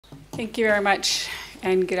Thank you very much,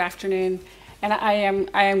 and good afternoon. And I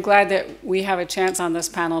am glad that we have a chance on this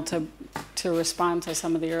panel to respond to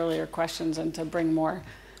some of the earlier questions and to bring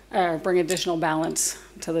additional balance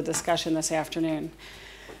to the discussion this afternoon.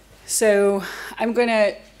 So I'm going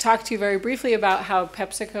to talk to you very briefly about how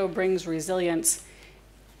PepsiCo brings resilience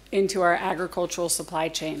into our agricultural supply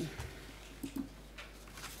chain.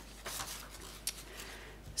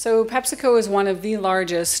 So PepsiCo is one of the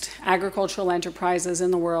largest agricultural enterprises in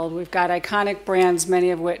the world. We've got iconic brands, many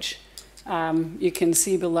of which you can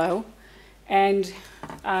see below. And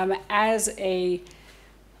as a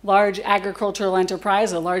large agricultural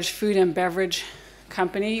enterprise, a large food and beverage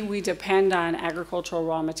company, we depend on agricultural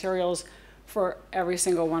raw materials for every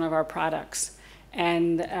single one of our products.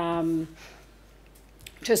 And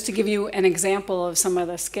just to give you an example of some of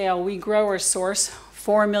the scale, we grow or source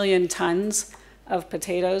 4 million tons of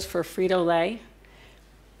potatoes for Frito-Lay.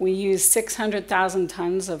 We use 600,000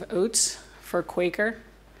 tons of oats for Quaker.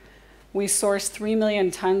 We source 3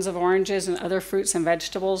 million tons of oranges and other fruits and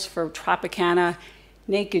vegetables for Tropicana,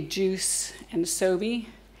 Naked Juice, and Sobe.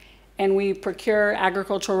 And we procure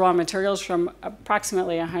agricultural raw materials from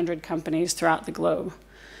approximately 100 companies throughout the globe.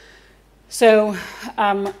 So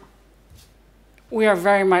we are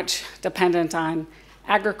very much dependent on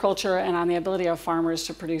agriculture and on the ability of farmers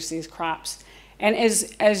to produce these crops. And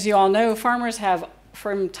as you all know, farmers have,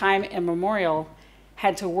 from time immemorial,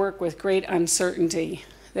 had to work with great uncertainty.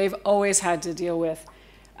 They've always had to deal with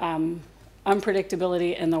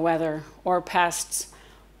unpredictability in the weather, or pests,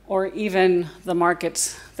 or even the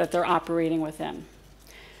markets that they're operating within.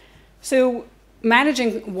 So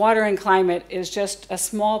managing water and climate is just a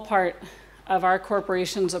small part of our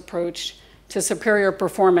corporation's approach to superior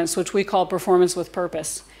performance, which we call performance with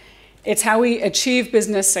purpose. It's how we achieve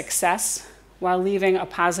business success while leaving a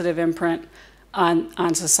positive imprint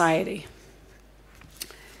on society.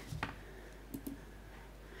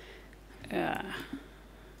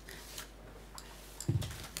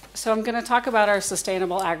 So I'm going to talk about our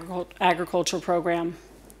sustainable agriculture program.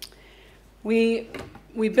 We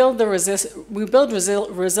build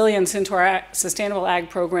resilience into our sustainable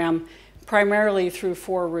ag program primarily through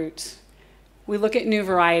 4 routes. We look at new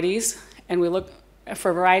varieties, and we look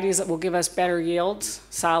for varieties that will give us better yields,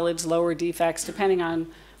 solids, lower defects, depending on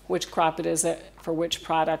which crop it is for which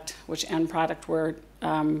product, which end product we're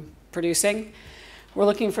producing. We're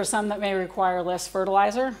looking for some that may require less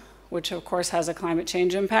fertilizer, which of course has a climate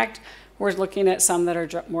change impact. We're looking at some that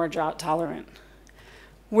are more drought tolerant.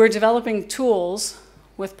 We're developing tools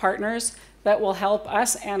with partners that will help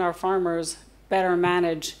us and our farmers better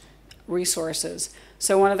manage resources.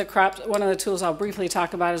 So one of the tools I'll briefly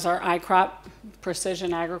talk about is our iCrop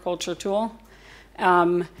precision agriculture tool.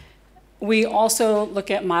 We also look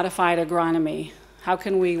at modified agronomy. How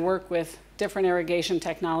can we work with different irrigation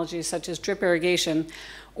technologies such as drip irrigation,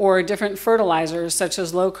 or different fertilizers such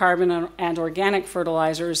as low carbon and organic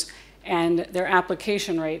fertilizers, and their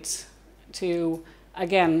application rates to,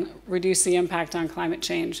 again, reduce the impact on climate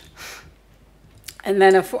change. And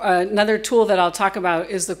then another tool that I'll talk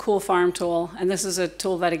about is the Cool Farm tool. And this is a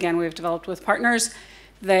tool that, again, we've developed with partners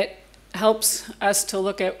that helps us to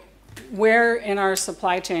look at where in our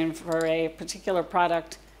supply chain for a particular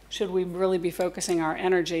product should we really be focusing our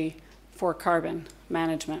energy for carbon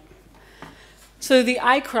management. So the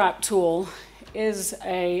iCrop tool is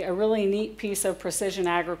a really neat piece of precision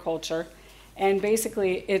agriculture. And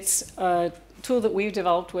basically, it's a tool that we've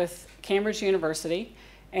developed with Cambridge University.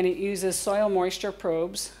 And it uses soil moisture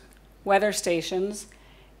probes, weather stations,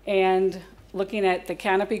 and looking at the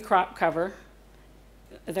canopy crop cover,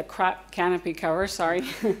 sorry.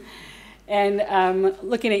 And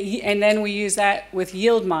looking at, and then we use that with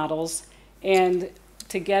yield models, and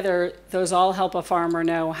together those all help a farmer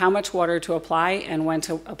know how much water to apply and when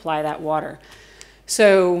to apply that water.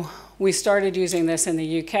 So we started using this in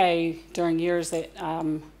the UK during years that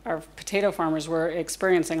our potato farmers were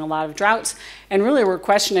experiencing a lot of droughts, and really were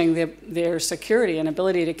questioning their security and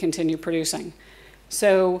ability to continue producing.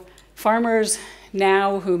 So farmers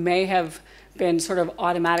now who may have been sort of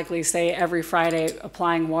automatically, say, every Friday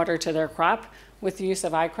applying water to their crop, with the use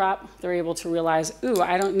of iCrop, they're able to realize, ooh,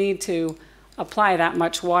 I don't need to apply that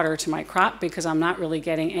much water to my crop because I'm not really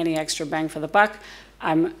getting any extra bang for the buck.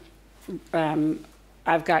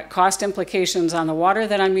 I've got cost implications on the water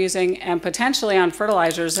that I'm using, and potentially on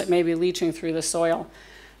fertilizers that may be leaching through the soil,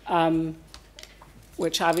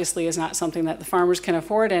 which obviously is not something that the farmers can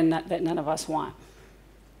afford and that none of us want.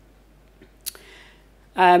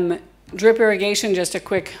 Drip irrigation, just a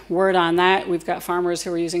quick word on that. We've got farmers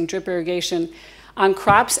who are using drip irrigation on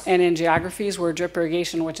crops and in geographies where drip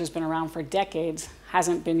irrigation, which has been around for decades,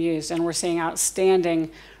 hasn't been used. And we're seeing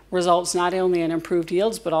outstanding results not only in improved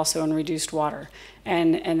yields, but also in reduced water.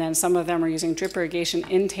 And then some of them are using drip irrigation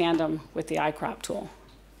in tandem with the iCrop tool.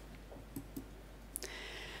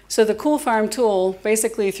 So the Cool Farm tool,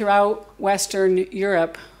 basically throughout Western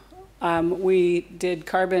Europe, we did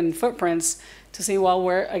carbon footprints to see, well,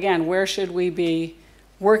 where should we be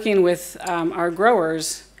working with our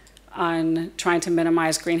growers on trying to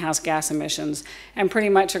minimize greenhouse gas emissions. And pretty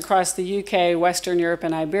much across the UK, Western Europe,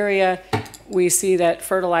 and Iberia, we see that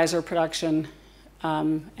fertilizer production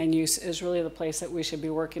and use is really the place that we should be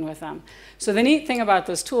working with them. So the neat thing about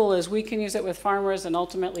this tool is we can use it with farmers, and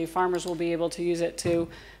ultimately farmers will be able to use it to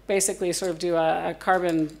basically sort of do a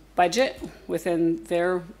carbon budget within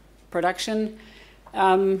their production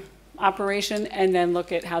operation, and then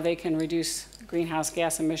look at how they can reduce greenhouse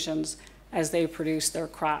gas emissions as they produce their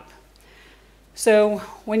crop. So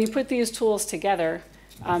when you put these tools together,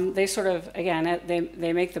 they sort of, again,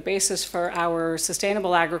 they make the basis for our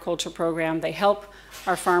sustainable agriculture program. They help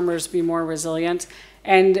our farmers be more resilient.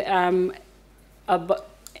 And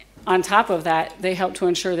on top of that, they help to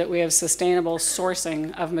ensure that we have sustainable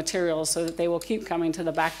sourcing of materials so that they will keep coming to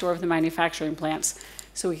the back door of the manufacturing plants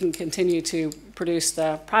so we can continue to produce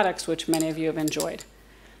the products which many of you have enjoyed.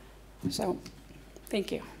 So,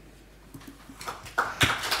 thank you.